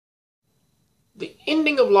The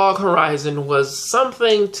ending of Log Horizon was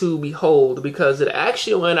something to behold because it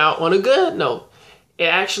actually went out on a good note. They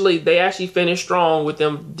actually finished strong with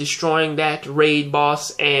them destroying that raid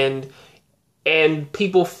boss and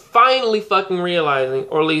people finally fucking realizing,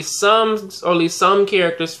 or at least some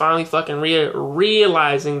characters finally fucking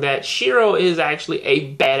realizing that Shiro is actually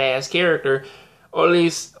a badass character. Or at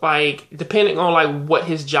least, like, depending on, like, what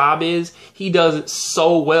his job is, he does it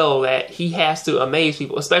so well that he has to amaze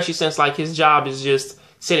people. Especially since, like, his job is just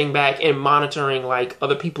sitting back and monitoring, like,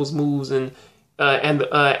 other people's moves and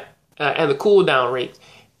the cooldown rate.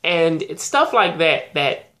 And it's stuff like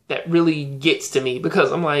that really gets to me.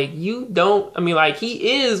 Because I'm like,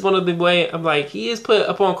 he is one of the way, I'm like, he is put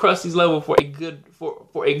up on Krusty's level for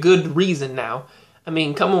a good reason now. I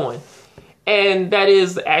mean, come on. And that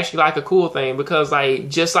is actually like a cool thing because like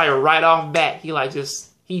just like right off bat he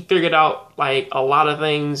figured out like a lot of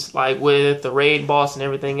things like with the raid boss and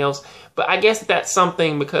everything else. But I guess that's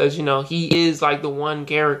something because, you know, he is like the one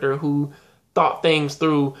character who thought things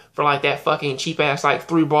through for like that fucking cheap ass like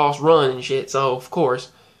 3 boss run and shit. So of course.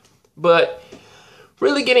 But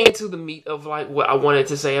really getting into the meat of like what I wanted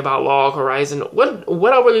to say about Log Horizon, what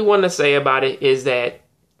I really want to say about it is that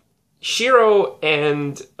Shiro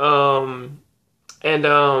and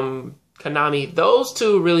Konami, those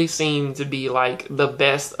two really seem to be like the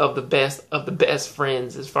best of the best of the best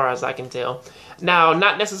friends as far as I can tell. Now,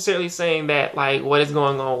 not necessarily saying that like what is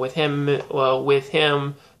going on with him,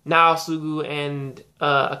 Naosugu and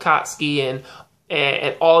Akatsuki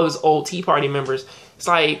and all of his old Tea Party members. It's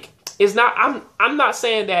like it's not. I'm not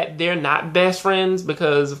saying that they're not best friends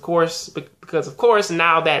because of course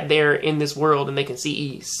now that they're in this world and they can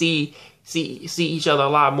see each other a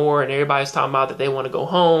lot more and everybody's talking about that they want to go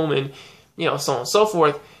home and, you know, so on and so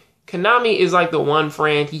forth. Konami is like the one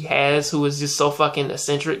friend he has who is just so fucking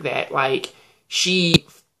eccentric that like she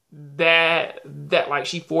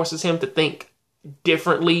forces him to think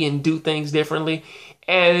differently and do things differently.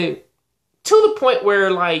 And to the point where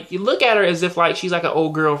like you look at her as if like she's like an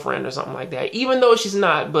old girlfriend or something like that, even though she's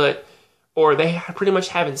not, or they pretty much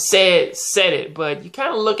haven't said it, but you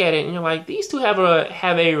kind of look at it and you're like, these two have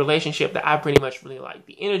a relationship that I pretty much really like.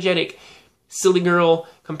 The energetic, silly girl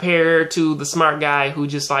compared to the smart guy who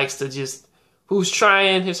just likes to who's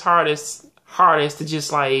trying his hardest to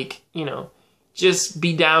just like, you know, just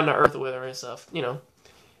be down to earth with her and stuff, you know.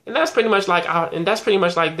 And that's pretty much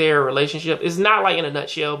like their relationship. It's not like in a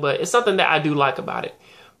nutshell, but it's something that I do like about it.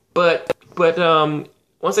 But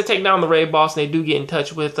once they take down the raid boss and they do get in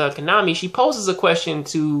touch with Konami, she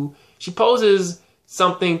poses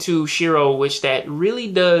something to Shiro, which that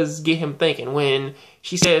really does get him thinking when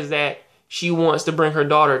she says that she wants to bring her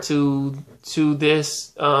daughter to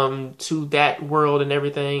that world and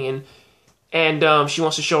everything, and she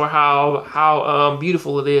wants to show her how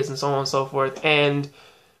beautiful it is and so on and so forth. And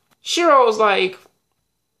Shiro's like,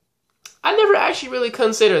 I never actually really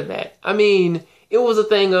considered that. I mean, it was a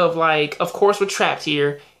thing of like, of course we're trapped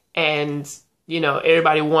here and, you know,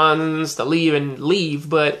 everybody wants to leave,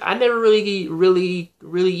 but I never really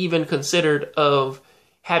even considered of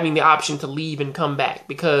having the option to leave and come back,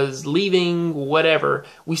 because leaving, whatever,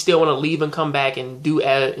 we still want to leave and come back and do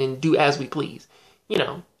as we please, you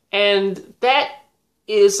know. And that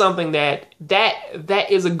is something that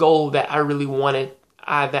is a goal that I really want to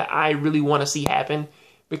see happen,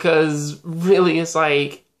 because really it's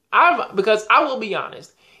like, because I will be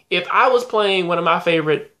honest, if I was playing one of my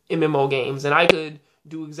favorite MMO games and I could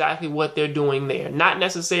do exactly what they're doing there, not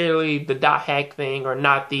necessarily the dot hack thing or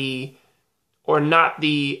not the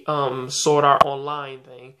Sword Art Online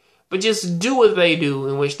thing, but just do what they do,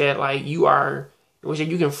 in which that like you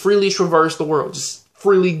can freely traverse the world, just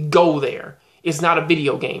freely go there. It's not a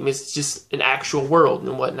video game, it's just an actual world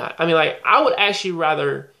and whatnot. I mean, like, I would actually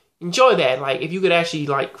rather enjoy that, like, if you could actually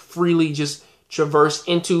like freely just traverse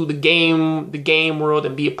into the game world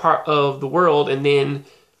and be a part of the world and then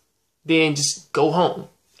just go home.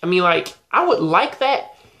 I mean, like, I would like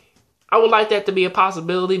that. I would like that to be a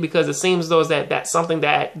possibility, because it seems as though that's something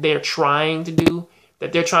that they're trying to do,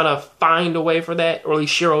 that they're trying to find a way for that, or at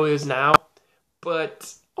least Shiro is now.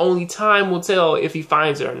 But only time will tell if he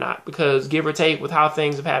finds it or not, because give or take with how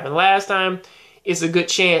things have happened last time, it's a good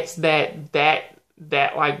chance that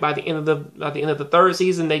like by the end of the third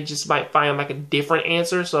season, they just might find like a different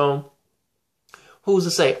answer. So who's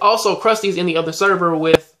to say? Also, Krusty's in the other server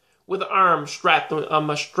with an arm strapped to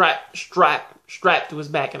his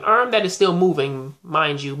back, an arm that is still moving,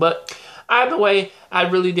 mind you. But either way, I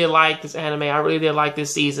really did like this anime. I really did like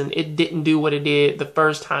this season. It didn't do what it did the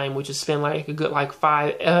first time, which is spend like a good like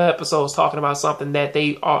 5 episodes talking about something that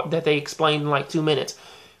they explained in like 2 minutes.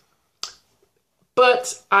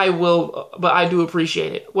 But I do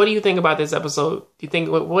appreciate it. What do you think about this episode? What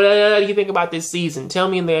do you think about this season? Tell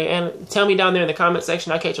me down there in the comment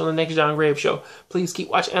section. I'll catch you on the next John Graves show. Please keep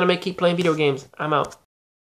watching anime, keep playing video games. I'm out.